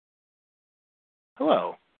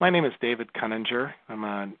Hello, my name is David Kuninger. I'm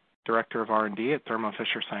a Director of R&D at Thermo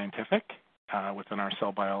Fisher Scientific within our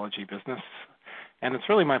cell biology business. And it's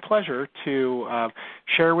really my pleasure to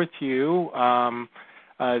share with you some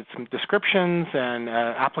descriptions and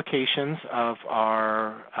applications of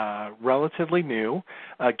our relatively new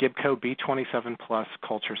Gibco B-27 Plus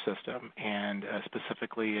culture system, and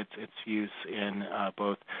specifically its use in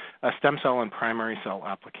both stem cell and primary cell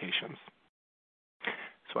applications.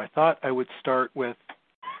 So I thought I would start with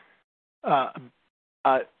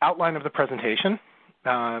outline of the presentation.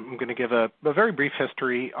 I'm going to give a very brief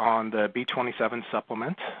history on the B-27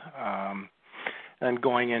 supplement, and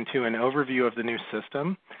going into an overview of the new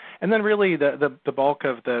system. And then really the bulk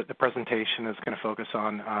of the presentation is going to focus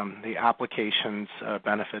on the applications,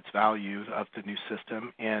 benefits, values of the new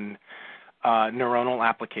system in neuronal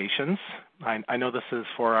applications. I know this is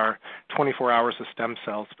for our 24 hours of stem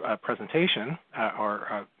cells presentation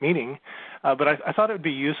or meeting, but I thought it would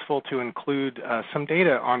be useful to include some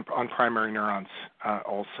data on primary neurons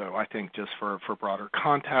also, I think just for broader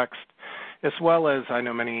context, as well as I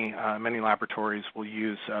know many laboratories will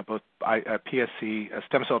use both PSC,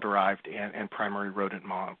 stem cell derived, and primary rodent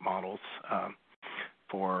models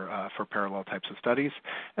for parallel types of studies.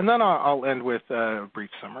 And then I'll end with a brief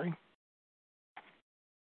summary.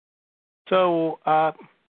 So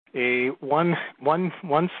a one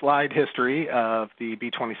slide history of the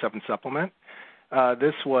B-27 supplement.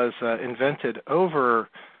 This was invented over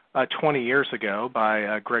 20 years ago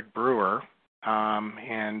by Greg Brewer,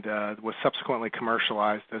 and was subsequently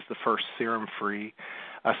commercialized as the first serum-free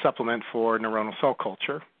supplement for neuronal cell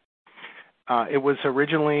culture. It was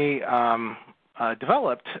originally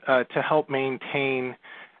developed to help maintain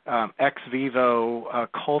ex vivo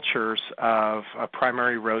cultures of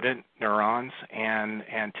primary rodent neurons and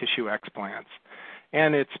tissue explants.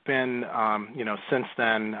 And it's been, since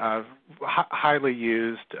then, highly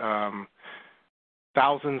used,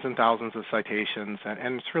 thousands and thousands of citations,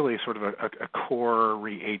 and it's really sort of a core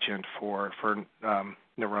reagent for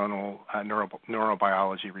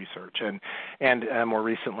neurobiology research, and more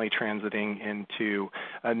recently transiting into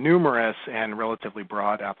numerous and relatively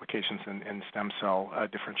broad applications in stem cell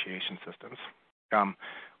differentiation systems.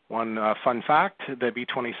 One fun fact, the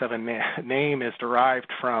B-27 name is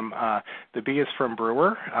derived from, the B is from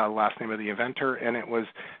Brewer, last name of the inventor, and it was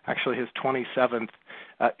actually his 27th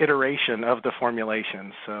iteration of the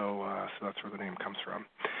formulation, so that's where the name comes from.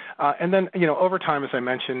 And then, over time, as I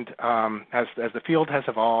mentioned, as the field has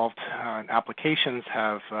evolved, applications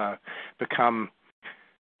have become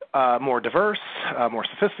more diverse, more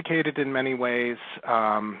sophisticated in many ways.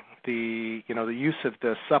 The use of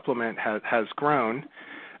the supplement has grown,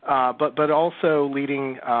 but also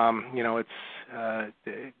leading,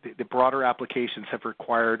 the broader applications have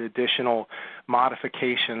required additional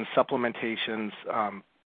modifications, supplementations,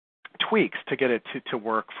 tweaks to get it to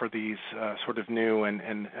work for these sort of new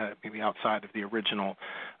and maybe outside of the original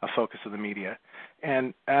focus of the media.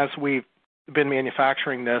 And as we've been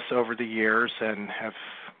manufacturing this over the years and have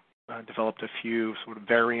developed a few sort of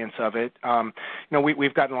variants of it,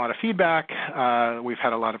 we've gotten a lot of feedback. We've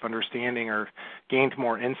had a lot of understanding or gained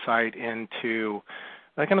more insight into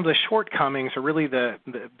kind of the shortcomings, or really the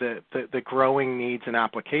growing needs and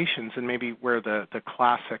applications, and maybe where the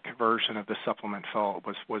classic version of the supplement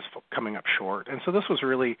was coming up short. And so this was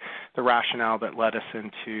really the rationale that led us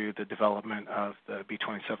into the development of the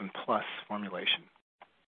B-27 Plus formulation.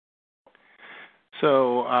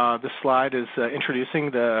 So this slide is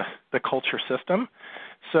introducing the culture system.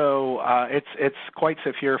 So it's quite,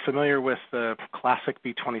 if you're familiar with the classic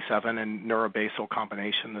B-27 and neurobasal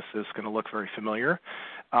combination, this is going to look very familiar.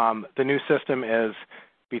 The new system is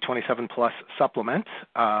B-27 Plus supplement,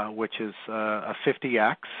 which is a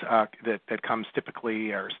 50x that comes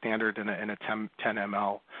typically or standard in a 10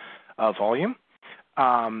 ml volume.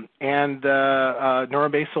 And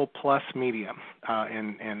neurobasal plus medium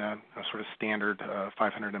in a sort of standard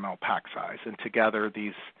 500 ml pack size. And together,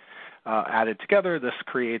 these added together, this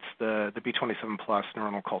creates the B-27 Plus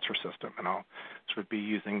neuronal culture system. And I'll sort of be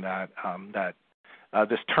using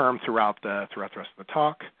this term throughout the rest of the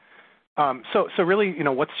talk. So really,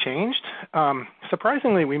 what's changed?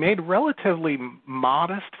 Surprisingly, we made relatively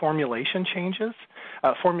modest formulation changes,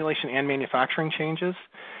 formulation and manufacturing changes,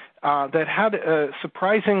 that had a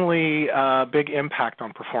surprisingly big impact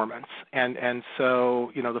on performance. And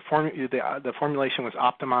so, the formulation was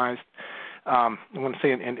optimized, I want to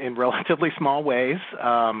say in relatively small ways.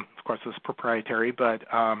 Of course, this is proprietary, but,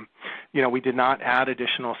 we did not add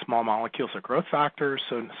additional small molecules or growth factors,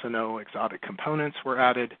 so no exotic components were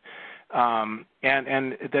added.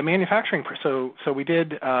 And the manufacturing, so we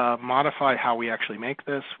did modify how we actually make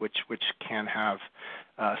this, which can have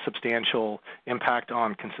substantial impact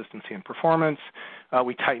on consistency and performance.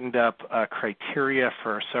 We tightened up criteria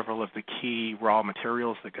for several of the key raw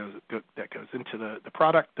materials that goes into the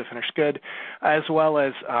product, the finished good, as well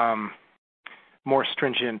as more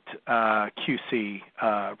stringent QC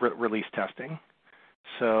release testing.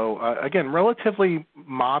 So again, relatively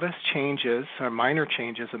modest changes, minor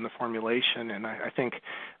changes in the formulation, and I think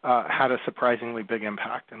had a surprisingly big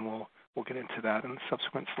impact, and we'll get into that in the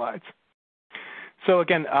subsequent slides. So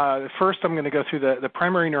again, first I'm going to go through the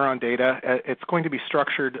primary neuron data. It's going to be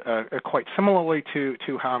structured quite similarly to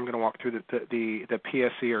how I'm going to walk through the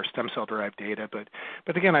PSC or stem cell derived data,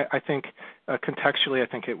 but again, I think contextually, I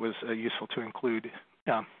think it was useful to include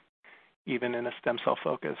even in a stem cell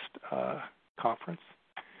focused conference.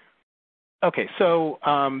 Okay, so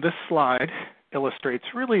this slide illustrates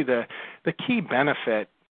really the key benefit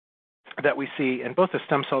that we see in both the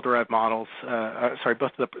stem cell derived models,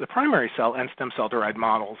 both the primary cell and stem cell derived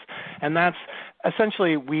models, and that's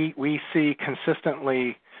essentially we see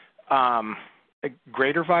consistently a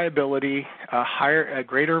greater viability,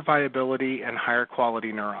 greater viability and higher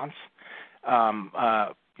quality neurons,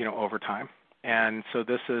 over time. And so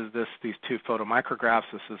this is these two photomicrographs.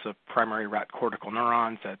 This is a primary rat cortical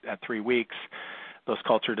neurons at 3 weeks. Those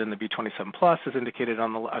cultured in the B27 plus is indicated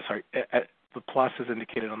on the the plus is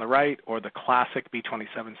indicated on the right, or the classic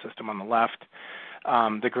B27 system on the left.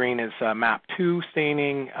 The green is MAP2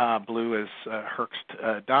 staining, blue is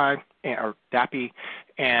Herxt dye or DAPI,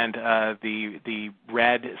 and the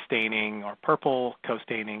red staining or purple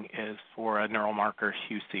co-staining is for a neural marker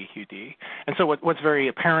HuC-HuD. And so what's very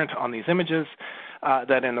apparent on these images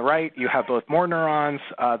that in the right you have both more neurons,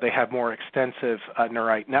 they have more extensive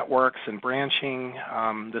neurite networks and branching.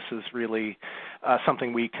 This is really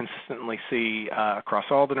something we consistently see across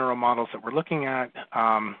all the neural models that we're looking at,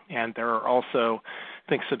 and there are also, I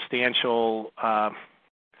think, substantial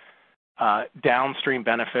downstream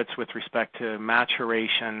benefits with respect to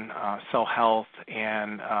maturation, cell health,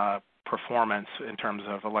 and performance in terms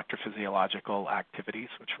of electrophysiological activities,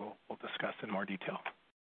 which we'll discuss in more detail.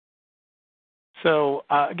 So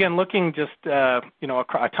again, looking just a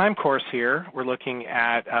time course here, we're looking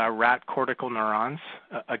at rat cortical neurons.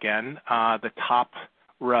 Again, the top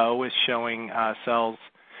row is showing cells.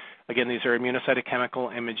 Again, these are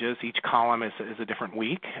immunocytochemical images. Each column is a different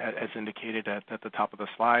week, as indicated at the top of the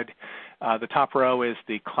slide. The top row is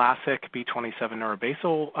the classic B27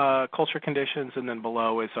 neurobasal culture conditions, and then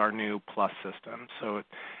below is our new plus system. So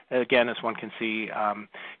again, as one can see,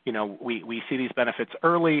 we see these benefits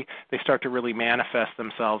early. They start to really manifest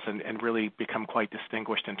themselves and really become quite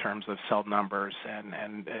distinguished in terms of cell numbers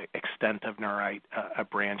and extent of neurite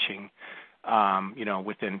branching,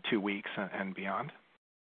 within 2 weeks and beyond.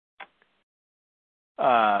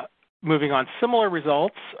 Moving on, similar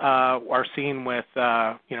results are seen with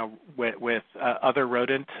other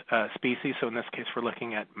rodent species. So in this case, we're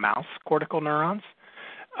looking at mouse cortical neurons.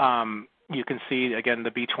 You can see, again, the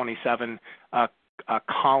B27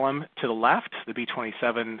 column to the left, the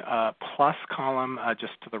B27 plus column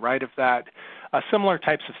just to the right of that. Similar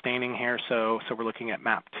types of staining here, so we're looking at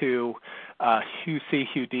MAP2,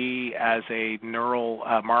 HuC-HuD as a neural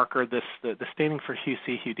marker. The staining for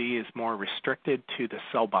HuC-HuD is more restricted to the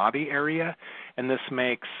cell body area, and this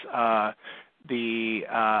makes the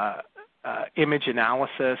image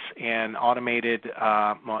analysis and automated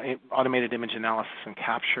image analysis and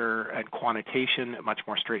capture and quantitation much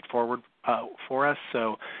more straightforward for us.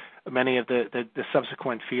 So many of the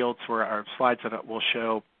subsequent fields where our slides that will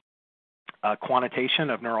show quantitation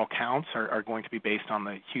of neural counts are going to be based on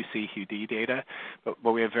the HuC-HuD data, but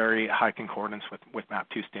we have very high concordance with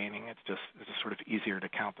MAP2 staining. It's just sort of easier to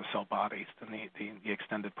count the cell bodies than the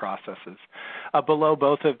extended processes. Below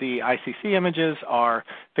both of the ICC images are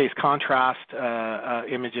phase contrast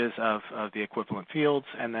images of the equivalent fields,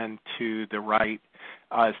 and then to the right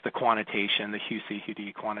is the quantitation, the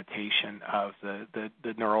HuC-HuD quantitation of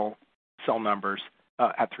the neural cell numbers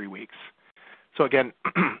at 3 weeks. So again,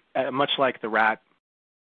 much like the rat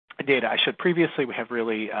data I showed previously, we have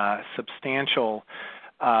really substantial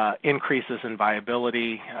increases in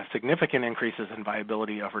viability, significant increases in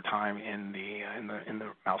viability over time in the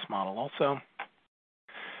mouse model also.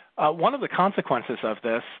 One of the consequences of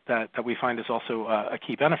this that we find is also a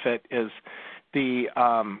key benefit is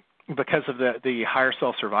because of the higher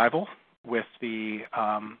cell survival with the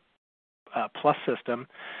plus system,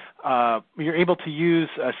 you're able to use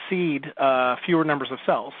seed fewer numbers of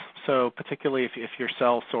cells. So particularly if your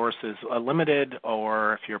cell source is limited,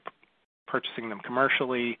 or if you're purchasing them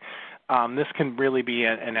commercially, This can really be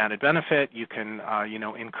an added benefit. You can,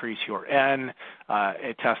 increase your N,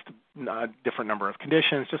 test a different number of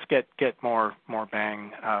conditions, just get more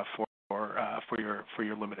bang for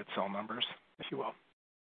your limited cell numbers, if you will.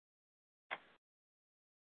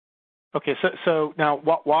 Okay, so now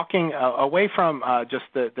walking away from just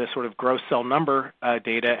the sort of gross cell number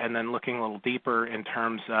data, and then looking a little deeper in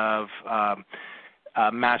terms of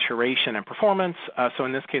maturation and performance. So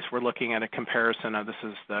in this case, we're looking at a comparison of, this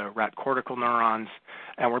is the rat cortical neurons,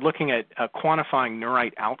 and we're looking at quantifying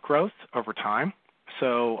neurite outgrowth over time.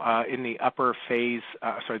 So in the upper phase,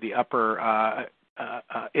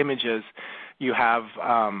 images, you have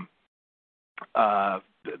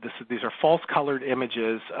these are false-colored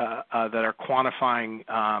images that are quantifying,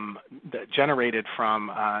 generated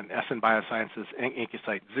from SN Biosciences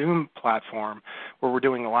IncuCyte Zoom platform, where we're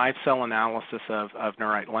doing a live cell analysis of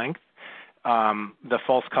neurite length. The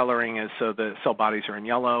false coloring is, so the cell bodies are in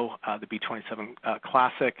yellow, the B27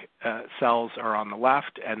 classic cells are on the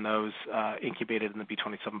left, and those incubated in the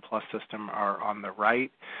B27 plus system are on the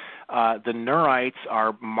right. The neurites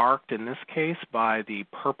are marked in this case by the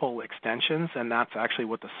purple extensions, and that's actually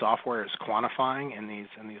what the software is quantifying in these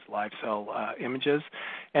live cell images.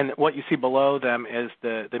 And what you see below them is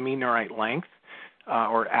the mean neurite length,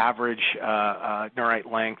 or average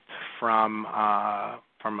neurite length from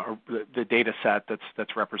the data set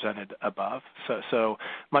that's represented above. So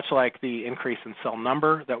much like the increase in cell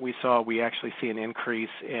number that we saw, we actually see an increase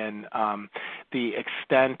in the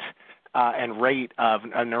extent and rate of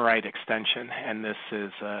a neurite extension, and this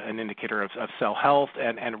is an indicator of cell health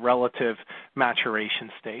and relative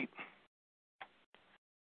maturation state.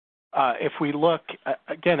 If we look,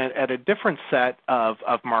 again, at a different set of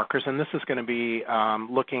markers, and this is going to be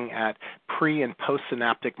looking at pre- and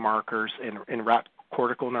postsynaptic markers in rat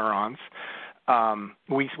cortical neurons,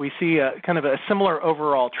 we see a kind of a similar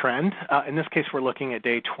overall trend. In this case, we're looking at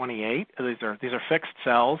day 28. These are fixed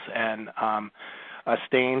cells and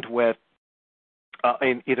stained with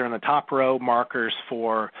either in the top row markers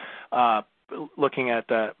for looking at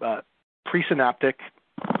the presynaptic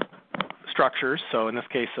structures. So in this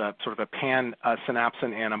case, sort of a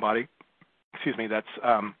pan-synapsin antibody, that's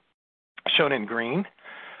shown in green.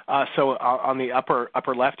 So on the upper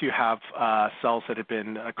left, you have cells that have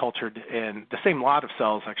been cultured in the same lot of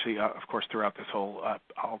cells, actually, of course, throughout this whole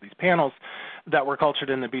all these panels, that were cultured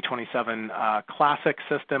in the B27 classic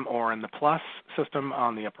system or in the plus system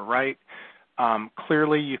on the upper right.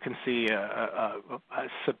 Clearly, you can see a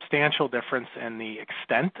substantial difference in the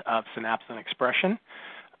extent of synapsin expression,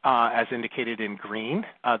 as indicated in green.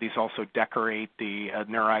 These also decorate the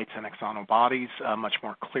neurites and axonal bodies much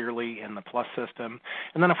more clearly in the plus system.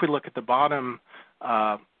 And then if we look at the bottom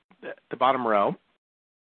row,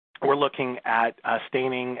 we're looking at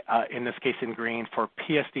staining, in this case in green, for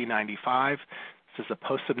PSD95. This is a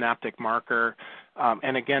postsynaptic marker.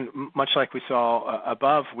 And again, much like we saw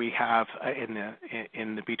above, we have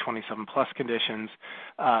in the B27 plus conditions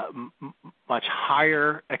much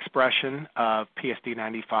higher expression of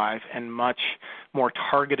PSD95 and much more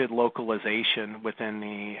targeted localization within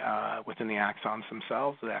the axons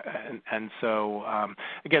themselves. And so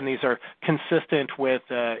again, these are consistent with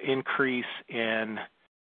increase in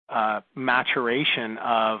maturation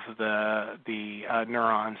of the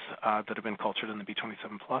neurons that have been cultured in the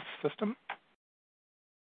B27 plus system.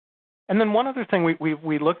 And then one other thing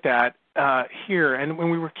we looked at here, and when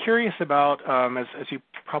we were curious about, as you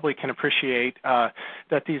probably can appreciate,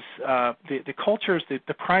 that these the cultures,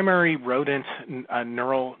 the primary rodent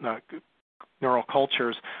neural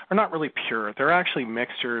cultures are not really pure. They're actually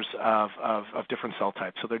mixtures of different cell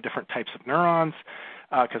types. So they're different types of neurons,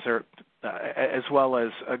 because they're as well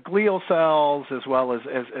as glial cells, as well as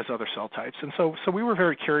other cell types. And so we were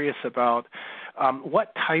very curious about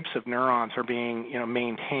what types of neurons are being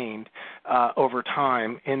maintained over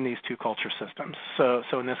time in these two culture systems. So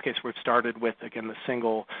in this case, we've started with, again, the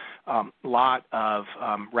single lot of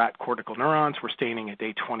rat cortical neurons. We're staining at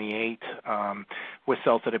day 28 with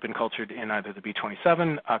cells that have been cultured in either the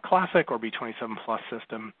B27 classic or B27 plus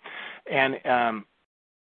system. And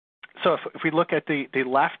so if we look at the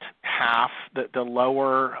left half, the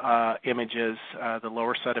lower images, the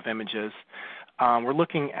lower set of images, we're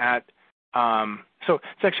looking at So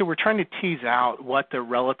it's actually, we're trying to tease out what the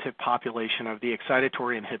relative population of the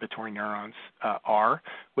excitatory inhibitory neurons are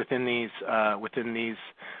within these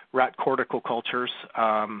rat cortical cultures,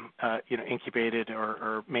 incubated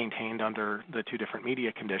or maintained under the two different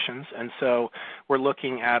media conditions. And so we're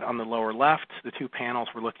looking at, on the lower left, the two panels,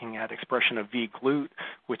 we're looking at expression of V-GLUT,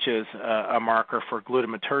 which is a marker for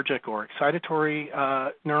glutamatergic or excitatory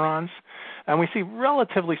neurons. And we see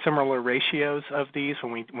relatively similar ratios of these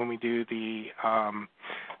when we do the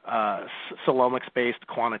Solomics-based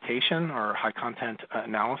quantitation or high content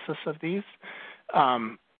analysis of these.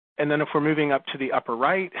 And then if we're moving up to the upper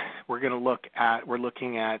right, we're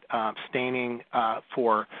looking at staining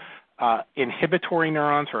for inhibitory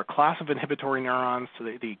neurons, or a class of inhibitory neurons, so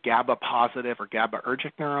the GABA positive or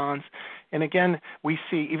GABAergic neurons. And again, we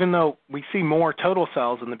see, even though we see more total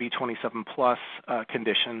cells in the B27 plus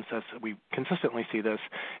conditions, as we consistently see this,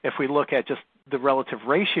 if we look at just the relative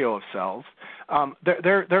ratio of cells,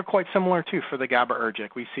 they're quite similar too for the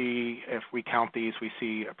GABAergic. We see, if we count these, we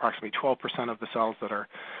see approximately 12% of the cells that are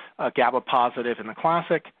GABA positive in the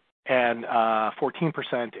classic, and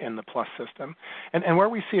 14% in the plus system. And where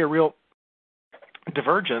we see a real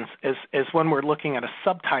divergence is when we're looking at a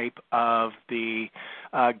subtype of the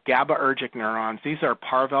GABAergic neurons. These are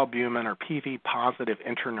parvalbumin or PV positive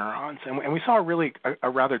interneurons. And we saw a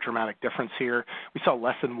rather dramatic difference here. We saw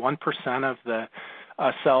less than 1% of the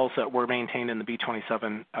cells that were maintained in the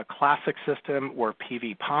B27 classic system were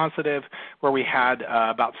PV positive, where we had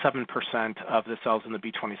about 7% of the cells in the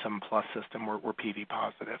B27 plus system were PV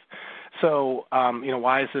positive. So,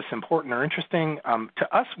 why is this important or interesting?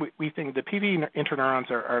 To us, we think the PV interneurons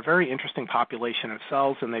are a very interesting population of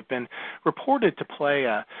cells, and they've been reported to play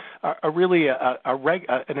an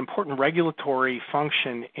important regulatory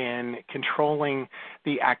function in controlling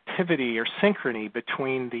the activity or synchrony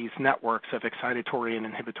between these networks of excitatory and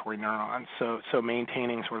inhibitory neurons, so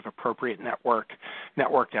maintaining sort of appropriate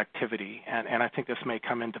networked activity. And I think this may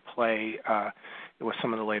come into play with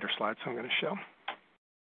some of the later slides I'm going to show.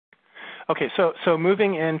 Okay, so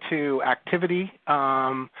moving into activity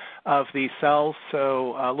of these cells,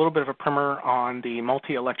 so a little bit of a primer on the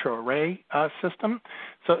multi-electroarray system.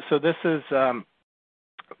 So this is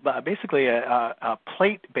basically a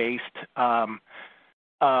plate-based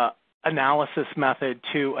analysis method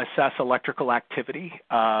to assess electrical activity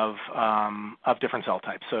of different cell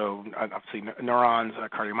types. So obviously neurons,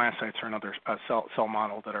 cardiomyocytes are another cell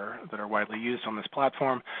model that are widely used on this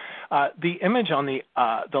platform. The image on the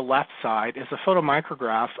left side is a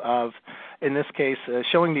photomicrograph of, in this case,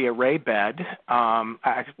 showing the array bed,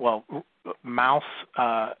 mouse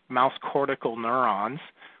cortical neurons,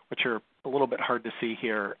 which are a little bit hard to see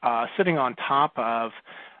here, sitting on top of,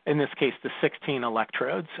 in this case, the 16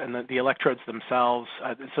 electrodes, and the electrodes themselves.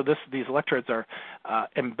 These electrodes are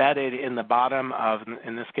embedded in the bottom of,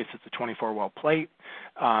 in this case, it's a 24-well plate.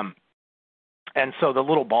 And so the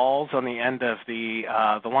little balls on the end of the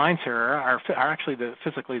lines here are actually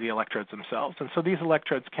physically the electrodes themselves. And so these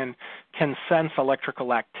electrodes can sense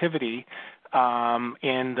electrical activity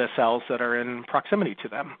in the cells that are in proximity to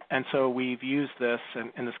them. And so we've used this,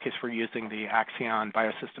 in this case we're using the Axion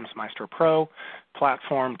Biosystems Maestro Pro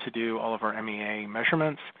platform to do all of our MEA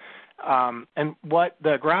measurements. And what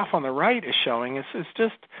the graph on the right is showing is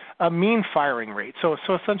just a mean firing rate. So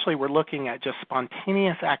essentially we're looking at just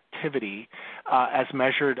spontaneous activity as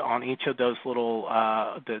measured on each of those little,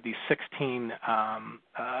 these 16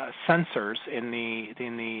 sensors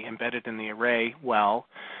embedded in the array well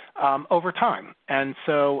over time, and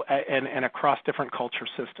so and across different culture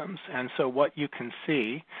systems. And so what you can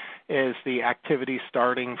see is the activity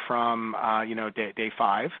starting from day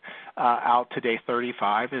 5 out to day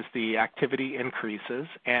 35 as the activity increases.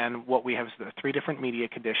 And what we have is the 3 different media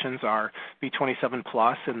conditions are B27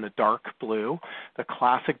 plus in the dark blue, the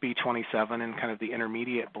classic B27 in kind of the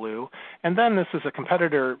intermediate blue, and then this is a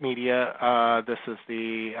competitor media. This is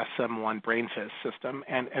the SM1 brain fizz system.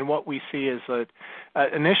 And what we see is that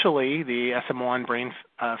initially the SM1 brain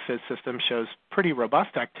fizz system shows pretty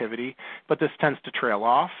robust activity, but this tends to trail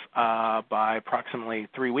off by approximately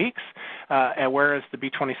 3 weeks, and whereas the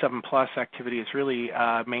B27 plus activity is really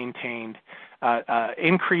maintained,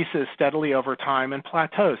 increases steadily over time and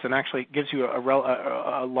plateaus, and actually gives you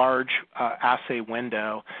a large assay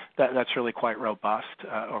window that's really quite robust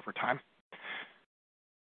over time.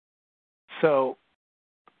 So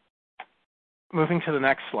moving to the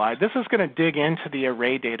next slide, this is going to dig into the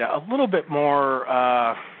array data a little bit more,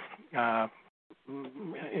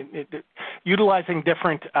 utilizing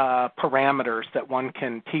different parameters that one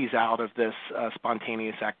can tease out of this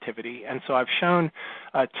spontaneous activity. And so I've shown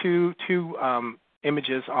two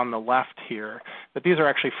images on the left here, but these are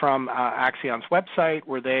actually from Axion's website,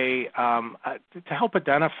 where they, to help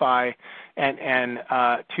identify and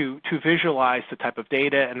to visualize the type of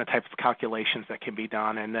data and the type of calculations that can be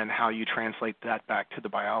done, and then how you translate that back to the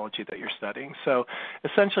biology that you're studying. So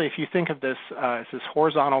essentially, if you think of this as this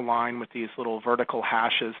horizontal line with these little vertical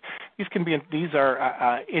hashes, these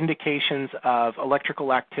are indications of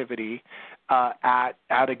electrical activity at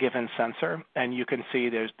a given sensor, and you can see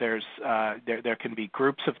there can be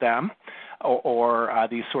groups of them, or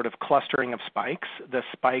these sort of clustering of spikes. The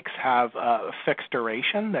spikes have a fixed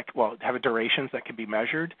duration have durations that can be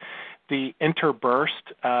measured. The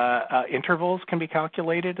interburst intervals can be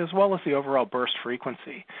calculated, as well as the overall burst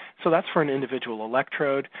frequency. So that's for an individual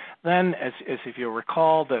electrode. Then, as if you'll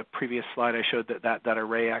recall, the previous slide I showed that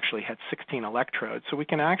array actually had 16 electrodes. So we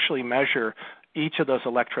can actually measure each of those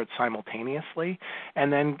electrodes simultaneously,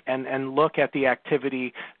 and then look at the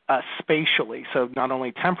activity spatially. So not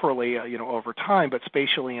only temporally, over time, but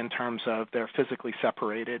spatially in terms of they're physically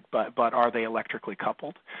separated, but are they electrically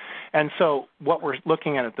coupled? And so what we're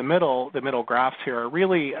looking at the middle graphs here are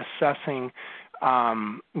really assessing.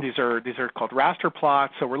 These are called raster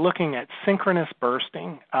plots. So we're looking at synchronous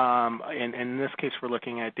bursting. In this case, we're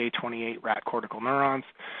looking at day 28 rat cortical neurons.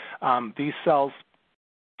 These cells.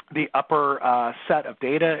 The upper set of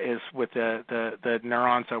data is with the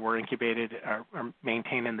neurons that were incubated or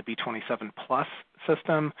maintained in the B-27 plus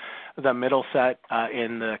system, the middle set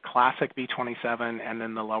in the classic B-27, and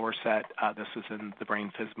then the lower set, this is in the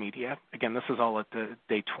brain phys media. Again, this is all at the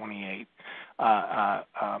day 28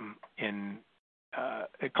 in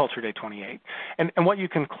culture day 28. And what you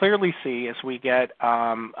can clearly see is we get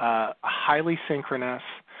highly synchronous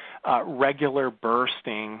regular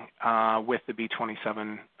bursting with the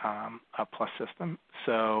B-27 plus system.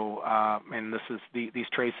 So, and these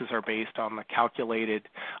traces are based on the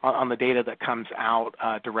on the data that comes out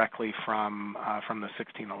directly from the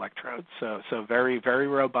 16 electrodes. So very, very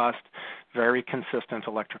robust, very consistent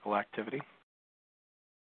electrical activity.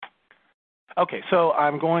 Okay, so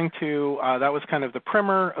I'm going to, that was kind of the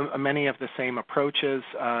primer. Many of the same approaches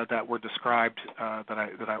that were described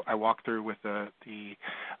that I walked through with the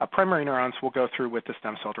primary neurons, we'll go through with the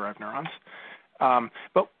stem cell-derived neurons.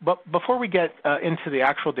 But before we get into the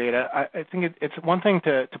actual data, I think it's one thing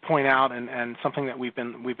to point out, and something that we've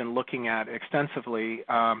been looking at extensively,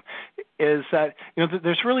 is that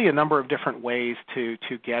there's really a number of different ways to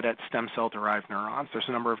get at stem cell-derived neurons. There's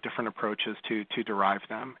a number of different approaches to derive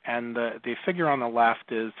them, and the figure on the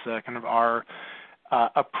left is kind of our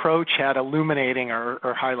approach at illuminating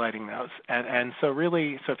or highlighting those. And so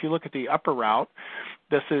if you look at the upper route,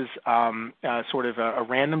 this is sort of a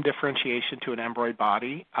random differentiation to an embroid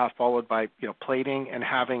body, followed by plating and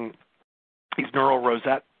having these neural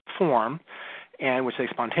rosette form, and which they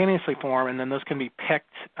spontaneously form, and then those can be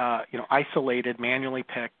picked, isolated, manually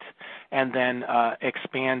picked, and then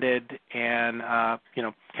expanded, and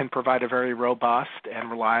can provide a very robust and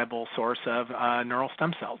reliable source of neural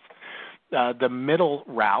stem cells. The middle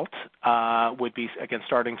route would be, again,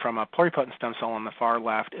 starting from a pluripotent stem cell on the far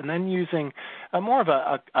left, and then using more of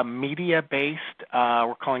a media-based,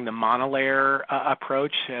 we're calling the monolayer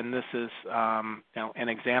approach, and this is, an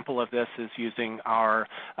example of this is using our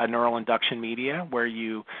neural induction media, where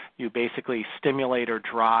you basically stimulate or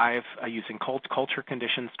drive, using cold culture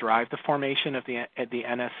conditions, drive the formation of the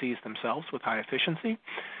NSCs themselves with high efficiency.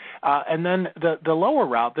 And then the lower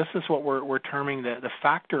route, this is what we're terming the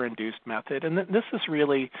factor-induced method, and this is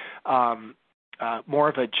really more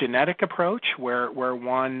of a genetic approach where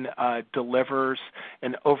one delivers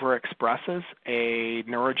and overexpresses a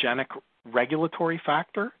neurogenic regulatory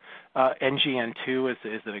factor. NGN2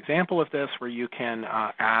 is an example of this, where you can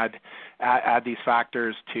add these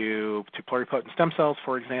factors to pluripotent stem cells,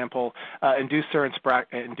 for example, induce their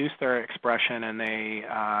expression, and they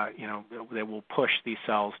will push these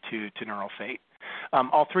cells to neural fate.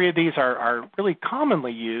 All three of these are really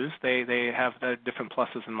commonly used. They have the different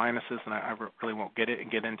pluses and minuses, and I really won't get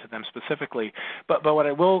into them specifically. But what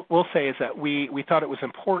I will say is that we thought it was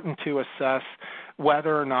important to assess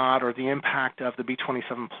whether or not, or the impact of the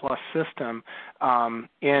B-27 plus system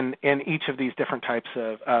in each of these different types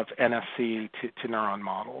of NSC to neuron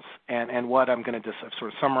models. And what I'm going to just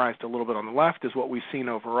sort of summarized a little bit on the left is what we've seen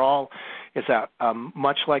overall is that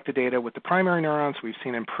much like the data with the primary neurons, we've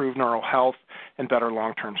seen improved neural health and better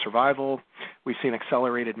long-term survival. We've seen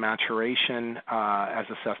accelerated maturation as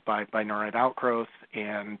assessed by neuronal outgrowth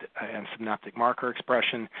and synaptic marker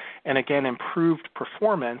expression, and again, improved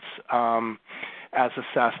performance as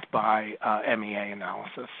assessed by MEA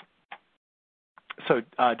analysis. So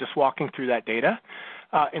just walking through that data,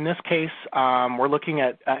 In this case, we're looking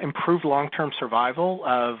at improved long-term survival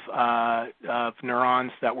of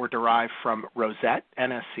neurons that were derived from rosette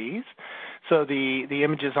NSCs. So the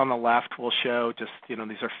images on the left will show just, these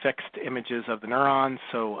are fixed images of the neurons.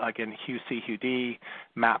 So again, HUC, HUD,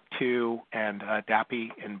 MAP2, and DAPI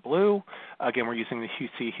in blue. Again, we're using the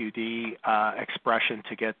HUC, HUD expression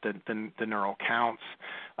to get the neural counts.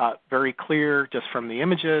 Very clear just from the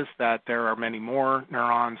images that there are many more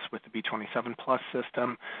neurons with the B27 plus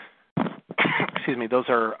system. Excuse me, those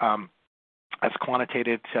are as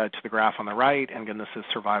quantitated to the graph on the right, and again, this is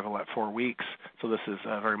survival at 4 weeks. So this is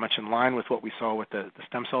very much in line with what we saw with the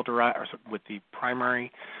stem cell derived, or with the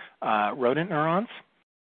primary rodent neurons.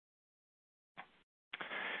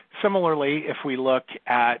 Similarly, if we look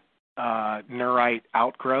at neurite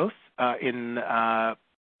outgrowth, in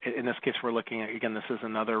this case, we're looking at, again, this is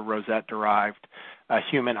another rosette-derived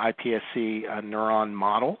human iPSC neuron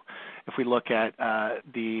model. If we look at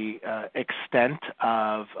the extent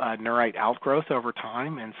of neurite outgrowth over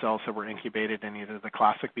time in cells that were incubated in either the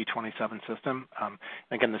classic B27 system,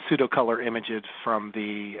 again, the pseudocolor images from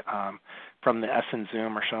the Essen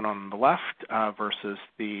zoom are shown on the left versus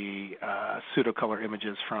the pseudocolor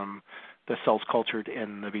images from the cells cultured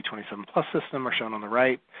in the B27 plus system are shown on the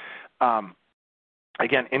right.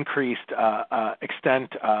 Again, increased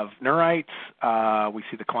extent of neurites. We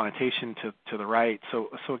see the quantitation to the right. So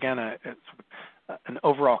again, an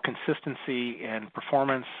overall consistency in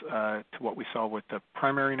performance to what we saw with the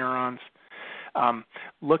primary neurons.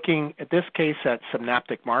 Looking at this case at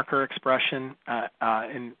synaptic marker expression,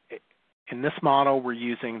 in this model, we're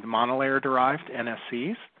using the monolayer-derived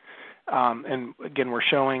NSCs. And again, we're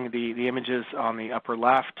showing the images on the upper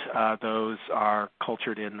left. Those are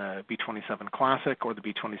cultured in the B27 Classic or the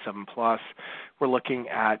B27 Plus. We're looking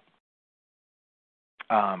at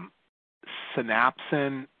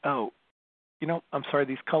synapsin. Oh, I'm sorry,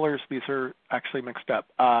 these colors, these are actually mixed up.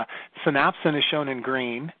 Synapsin is shown in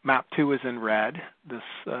green. MAP2 is in red. This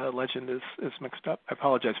legend is mixed up. I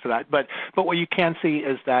apologize for that. But what you can see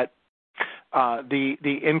is that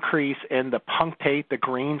the increase in the punctate, the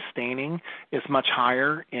green staining, is much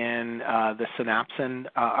higher in the synapsin,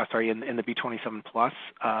 in the B27 plus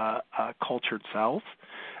cultured cells.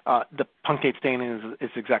 The punctate staining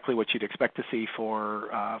is exactly what you'd expect to see for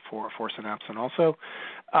synapsin also.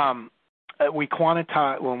 When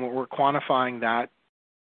we're quantifying that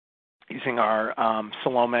using our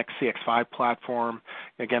Salomic CX5 platform,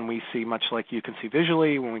 again, we see much like you can see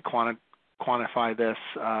visually when we quantify this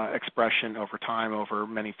expression over time over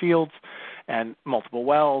many fields and multiple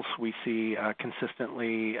wells, we see a consistent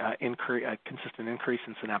increase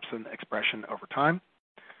in synapsin expression over time.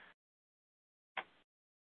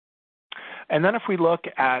 And then if we look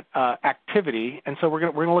at activity, and so we're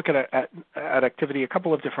going to look at activity a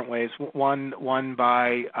couple of different ways. One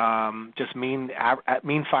by just mean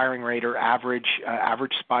firing rate or average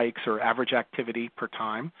spikes or average activity per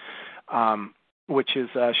time, which is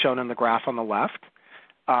shown in the graph on the left.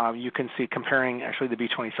 You can see comparing actually the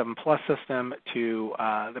B27 Plus system to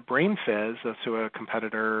the Brain Fizz, to a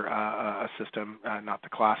competitor system, not the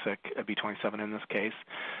classic B27 in this case.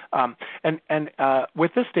 And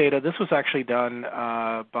with this data, this was actually done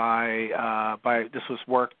this was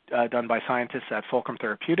work done by scientists at Fulcrum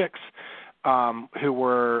Therapeutics, who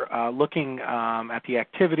were looking at the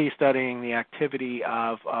activity, studying the activity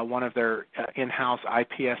of one of their in-house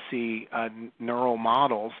iPSC neural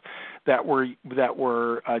models that were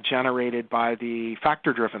generated by the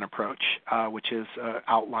factor-driven approach, which is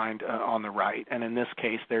outlined on the right. And in this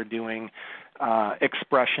case, they're doing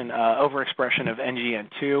overexpression of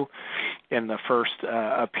NGN2 in the first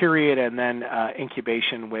period, and then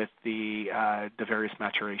incubation with the various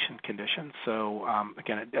maturation conditions. So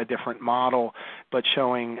again, a different model, but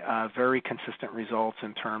showing very consistent results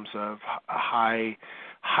in terms of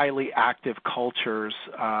highly active cultures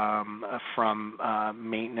from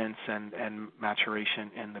maintenance and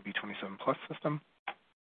maturation in the B27 Plus system.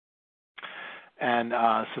 And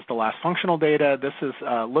this is the last functional data. This is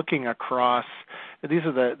looking across, these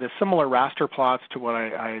are the similar raster plots to what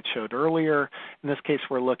I had showed earlier. In this case,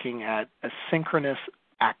 we're looking at a synchronous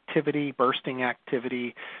activity, bursting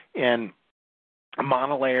activity in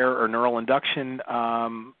monolayer or neural induction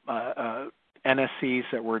NSCs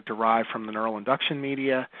that were derived from the neural induction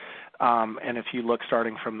media. And if you look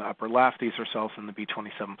starting from the upper left, these are cells in the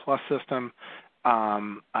B27 Plus system.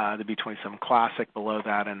 The B27 Classic below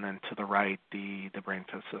that, and then to the right, the Brain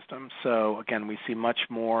Fizz system. So again, we see much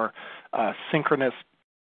more synchronous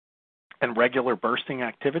and regular bursting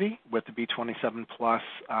activity with the B27 Plus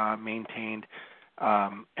maintained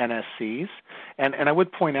NSCs. And I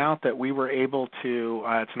would point out that we were able to,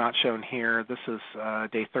 it's not shown here, this is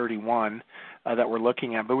day 31 that we're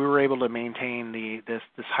looking at, but we were able to maintain this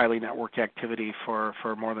highly networked activity for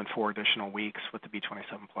more than 4 additional weeks with the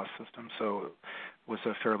B27 Plus system. So it was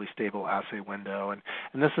a fairly stable assay window. And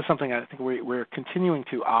this is something I think we're continuing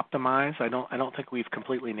to optimize. I don't think we've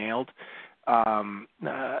completely nailed.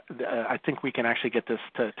 I think we can actually get this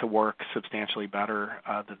to work substantially better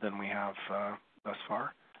than we have thus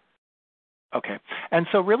far. Okay, and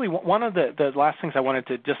so really one of the last things I wanted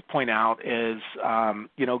to just point out is,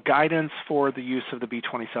 guidance for the use of the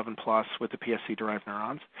B27 Plus with the PSC-derived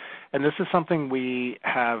neurons. And this is something we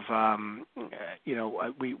have,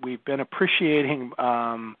 we've been appreciating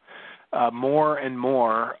more and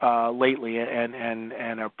more lately, and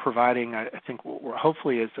are providing, I think,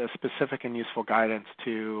 hopefully is a specific and useful guidance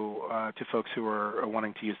to folks who are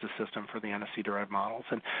wanting to use the system for the NSC-derived models,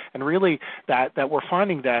 and really that we're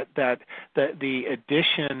finding that the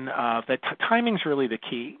addition of that timing is really the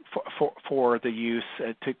key for the use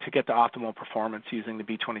to get the optimal performance using the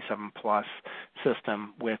B27 Plus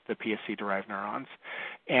system with the PSC-derived neurons.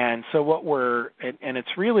 And so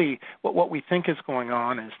it's really what we think is going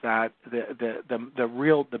on is that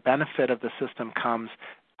the benefit of the system comes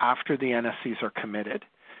after the NSCs are committed.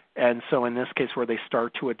 And so in this case, where they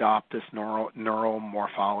start to adopt this neural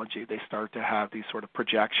morphology, they start to have these sort of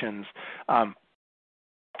projections,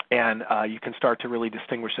 and you can start to really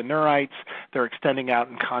distinguish the neurites. They're extending out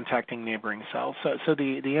and contacting neighboring cells. So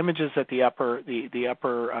the images at the upper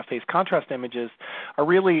phase contrast images are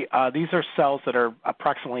really these are cells that are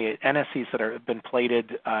approximately NSCs that have been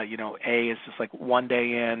plated. A is just like 1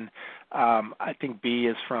 day in. I think B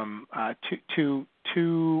is from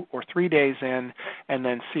 2 or 3 days in, and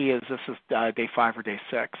then C is day 5 or day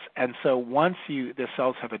 6. And so once the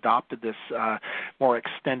cells have adopted this more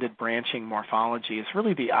extended branching morphology, it's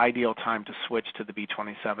really the ideal time to switch to the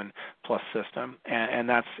B27 Plus system, and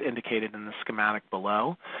that's indicated in the schematic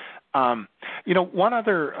below. One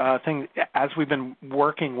other thing, as we've been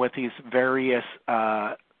working with these various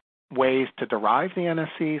ways to derive the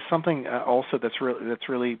NSC, something also that's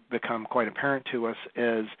really become quite apparent to us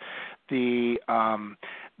is the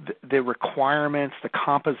requirements, the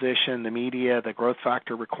composition, the media, the growth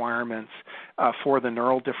factor requirements for the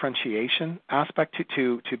neural differentiation aspect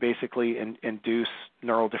to basically induce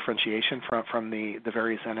neural differentiation from the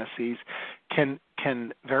various NSCs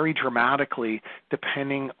can vary dramatically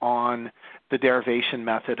depending on the derivation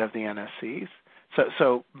method of the NSCs.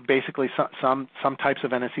 So basically, some types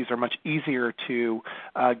of NSCs are much easier to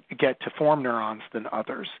get to form neurons than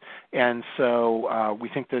others, and so we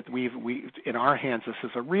think that we in our hands this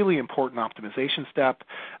is a really important optimization step.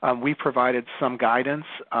 We provided some guidance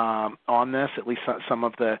on this, at least some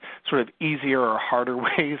of the sort of easier or harder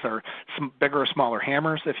ways, or some bigger or smaller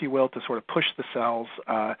hammers, if you will, to sort of push the cells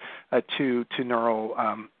to neural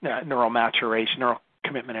maturation, neural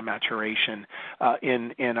commitment and maturation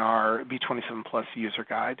in our B27 Plus user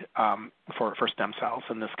guide for stem cells,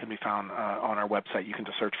 and this can be found on our website. You can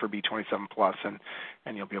just search for B27 Plus,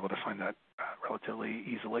 and you'll be able to find that relatively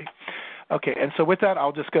easily. Okay, and so with that,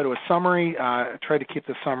 I'll just go to a summary. Try to keep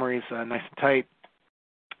the summaries nice and tight.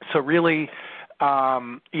 So really,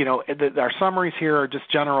 our summaries here are just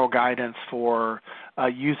general guidance for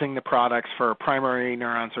using the products for primary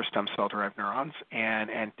neurons or stem cell-derived neurons,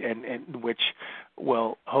 and which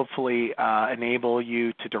will hopefully enable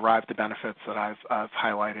you to derive the benefits that I've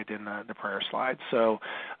highlighted in the prior slide. So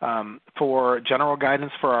for general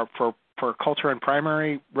guidance for culture and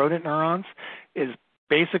primary rodent neurons is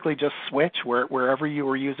basically just switch. Wherever you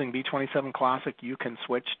were using B27 Classic, you can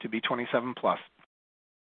switch to B27 Plus.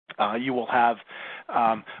 You will have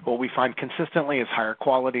what we find consistently is higher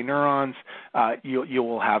quality neurons. You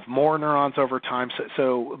will have more neurons over time.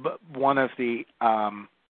 So one of the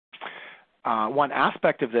one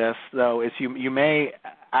aspect of this, though, is you may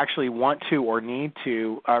actually want to or need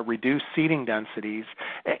to reduce seeding densities,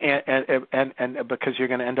 and because you're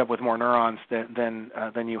going to end up with more neurons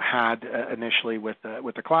than you had initially with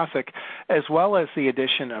the Classic, as well as the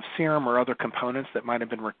addition of serum or other components that might have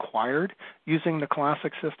been required using the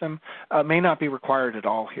Classic system may not be required at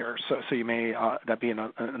all here. So you may that be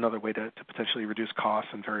another way to potentially reduce costs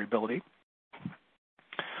and variability.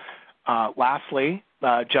 Lastly,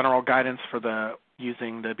 general guidance for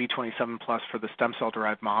using the B27 Plus for the stem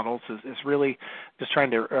cell-derived models is really just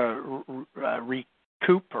trying to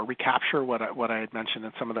recoup or recapture what I had mentioned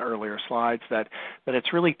in some of the earlier slides, that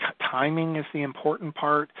it's really timing is the important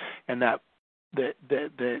part, and that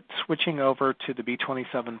the switching over to the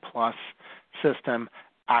B27 Plus system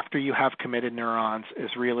after you have committed neurons is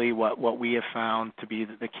really what we have found to be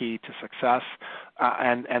the key to success,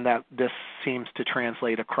 and that this seems to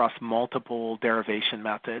translate across multiple derivation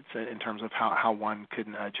methods in terms of how one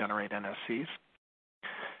can generate NSCs.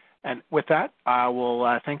 And with that, I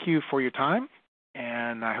will thank you for your time,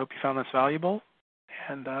 and I hope you found this valuable,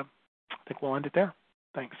 and I think we'll end it there.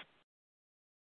 Thanks.